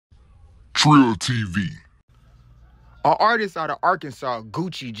Trill TV. An artist out of Arkansas,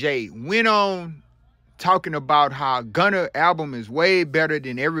 Gucci J, went on talking about how Gunna album is way better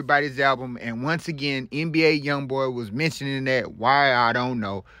than everybody's album. And once again, NBA Youngboy was mentioning that. Why, I don't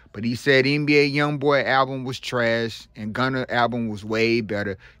know. But he said NBA Youngboy album was trash and Gunna album was way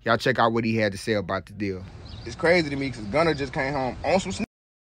better. Y'all check out what he had to say about the deal. It's crazy to me because Gunna just came home on some sneak,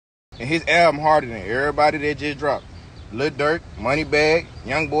 and his album harder than everybody that just dropped. Lil Durk, Moneybagg,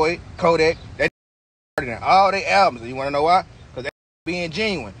 Youngboy, Kodak, that harder than all their albums. And you want to know why? Because that being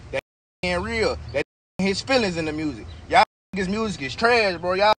genuine, that being real, that his feelings in the music. Y'all his music is trash,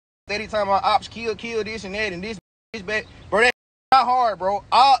 bro. Y'all steady talking about ops kill this and that and this bad. Bro, that not hard, bro.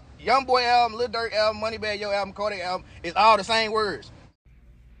 All Youngboy album, Lil Durk album, Moneybagg Yo album, Kodak album, it's all the same words.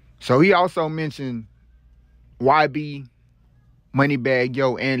 So he also mentioned YB, Moneybagg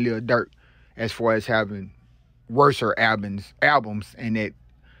Yo, and Lil Durk as far as having worser albums, and that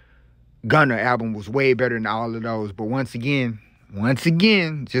Gunna album was way better than all of those. But once again,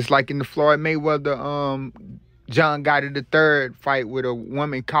 just like in the Floyd Mayweather, John Gotti III fight with a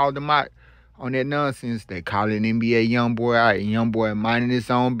woman called him out on that nonsense, they call it NBA Youngboy out, and Youngboy minding his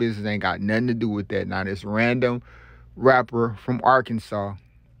own business, ain't got nothing to do with that. Now this random rapper from Arkansas,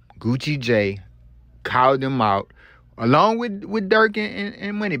 Gucci J, called him out, along with Durk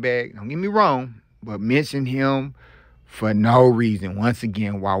and Moneybagg. Don't get me wrong, but mention him for no reason. Once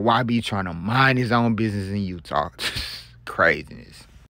again, while YB trying to mind his own business in Utah. Craziness.